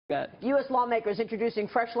U.S. lawmakers introducing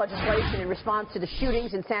fresh legislation in response to the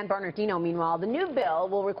shootings in San Bernardino. Meanwhile, the new bill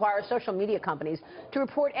will require social media companies to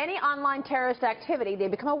report any online terrorist activity they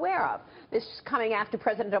become aware of. This is coming after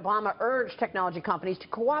President Obama urged technology companies to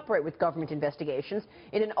cooperate with government investigations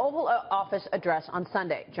in an Oval Office address on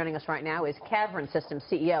Sunday. Joining us right now is Cavern Systems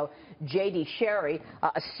CEO J.D. Sherry,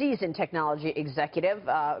 a seasoned technology executive,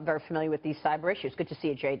 very familiar with these cyber issues. Good to see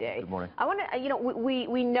you, J.D. Good morning. I want to,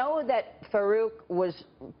 we know that Farouk was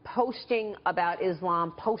posting about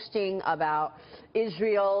Islam, posting about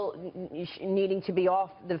Israel needing to be off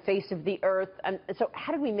the face of the earth. And so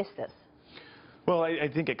how did we miss this? Well, I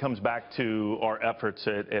think it comes back to our efforts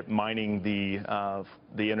at mining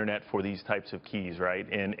the internet for these types of keys,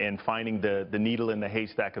 right? And finding the needle in the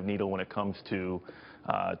haystack of needle when it comes to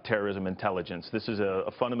terrorism intelligence. This is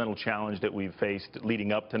a fundamental challenge that we've faced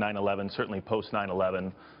leading up to 9/11, certainly post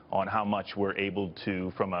 9/11, on how much we're able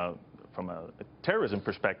to, from a terrorism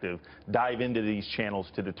perspective, dive into these channels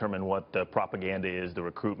to determine what the propaganda is, the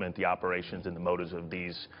recruitment, the operations, and the motives of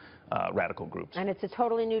these radical groups. And it's a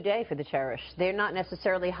totally new day for the terrorists. They're not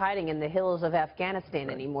necessarily hiding in the hills of Afghanistan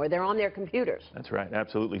anymore. They're on their computers. That's right,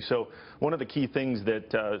 absolutely. So one of the key things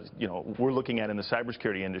that we're looking at in the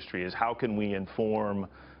cybersecurity industry is how can we inform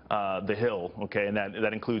the Hill, okay, and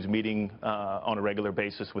that includes meeting on a regular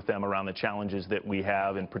basis with them around the challenges that we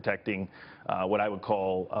have in protecting what I would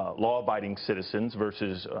call law-abiding citizens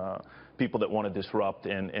versus people that want to disrupt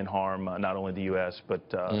and harm not only the U.S. but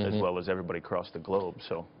as well as everybody across the globe.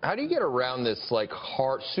 So how do you get around this like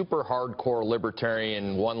super hardcore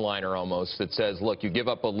libertarian one-liner almost that says, look, you give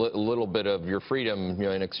up a little bit of your freedom,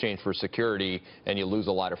 in exchange for security, and you lose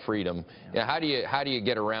a lot of freedom? Yeah, how do you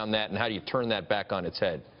get around that, and how do you turn that back on its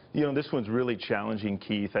head? This one's really challenging,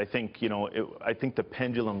 Keith. I think, I think the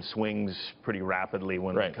pendulum swings pretty rapidly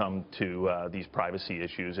when we come to these privacy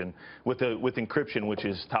issues. And with encryption, which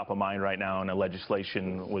is top of mind right now, and a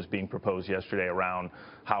legislation was being proposed yesterday around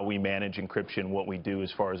how we manage encryption, what we do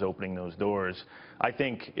as far as opening those doors. I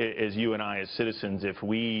think, as you and I as citizens, if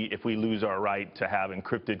we lose our right to have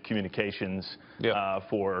encrypted communications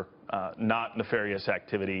for not nefarious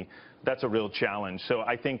activity, that's a real challenge. So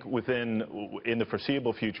I think in the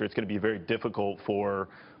foreseeable future, it's going to be very difficult for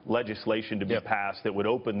legislation to be passed that would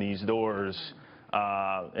open these doors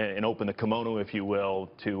and open the kimono, if you will,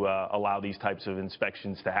 to allow these types of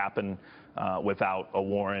inspections to happen without a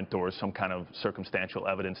warrant or some kind of circumstantial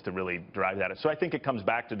evidence to really drive that. So I think it comes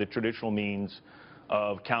back to the traditional means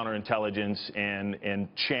of counterintelligence and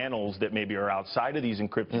channels that maybe are outside of these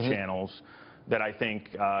encrypted channels that I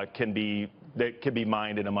think can be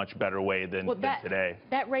mined in a much better way than today.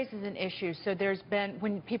 That raises an issue. So there's been,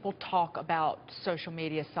 when people talk about social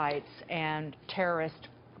media sites and terrorist,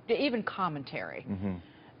 even commentary,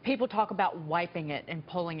 people talk about wiping it and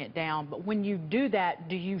pulling it down. But when you do that,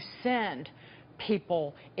 do you send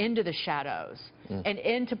people into the shadows and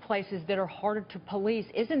into places that are harder to police?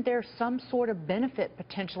 Isn't there some sort of benefit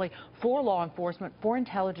potentially for law enforcement, for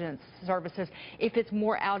intelligence services, if it's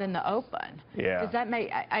more out in the open? Yeah. Does that make...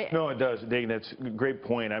 No, it does. Dave, that's a great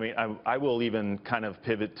point. I mean, I will even kind of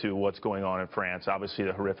pivot to what's going on in France. Obviously,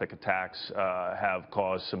 the horrific attacks have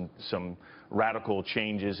caused some radical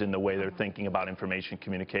changes in the way they're thinking about information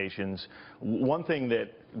communications. One thing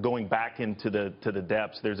that, going back into the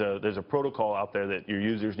depths, there's a protocol out there that your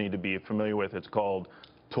users need to be familiar with. It's called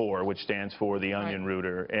Tor, which stands for the onion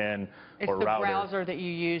router, and it's or the router. Browser that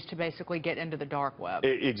you use to basically get into the dark web.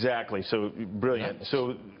 Exactly. So brilliant.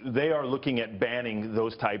 So they are looking at banning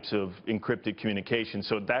those types of encrypted communications.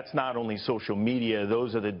 So that's not only social media;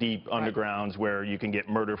 those are the deep undergrounds where you can get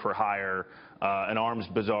murder for hire, an arms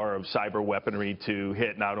bazaar of cyber weaponry to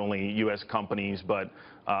hit not only U.S. companies but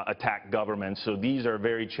attack governments. So these are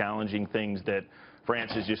very challenging things that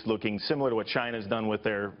France is just looking, similar to what China's done with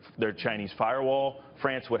their Chinese firewall.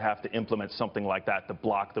 France would have to implement something like that to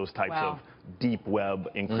block those types of deep web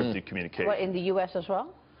encrypted communications. What, in the U.S. as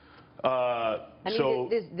well? I mean,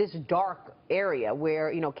 this dark area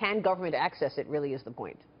where, can government access it really is the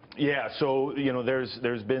point. Yeah, so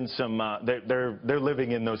there's been some. They're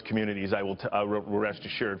living in those communities. I will rest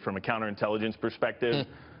assured. From a counterintelligence perspective,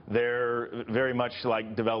 they're very much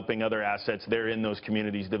like developing other assets. They're in those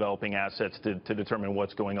communities developing assets to determine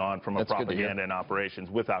what's going on from a propaganda and operations,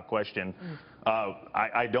 without question.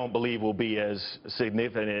 I don't believe will be as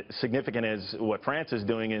significant as what France is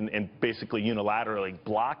doing and basically unilaterally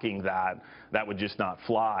blocking that. That would just not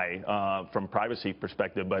fly from a privacy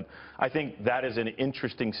perspective. But I think that is an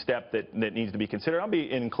interesting step that needs to be considered.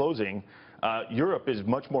 In closing, Europe is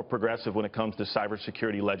much more progressive when it comes to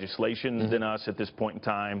cybersecurity legislation than us at this point in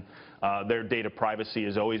time. Their data privacy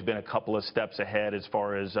has always been a couple of steps ahead as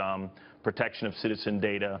far as protection of citizen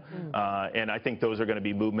data. And I think those are going to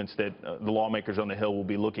be movements that the lawmakers on the Hill will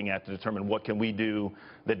be looking at to determine what can we do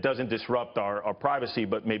that doesn't disrupt our privacy,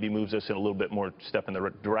 but maybe moves us in a little bit more step in the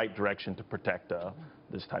right direction to protect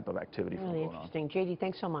this type of activity from Really going on. interesting. J.D.,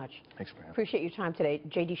 thanks so much. Thanks for having me. Appreciate your time today.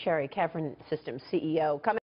 J.D. Sherry, Cavern Systems CEO.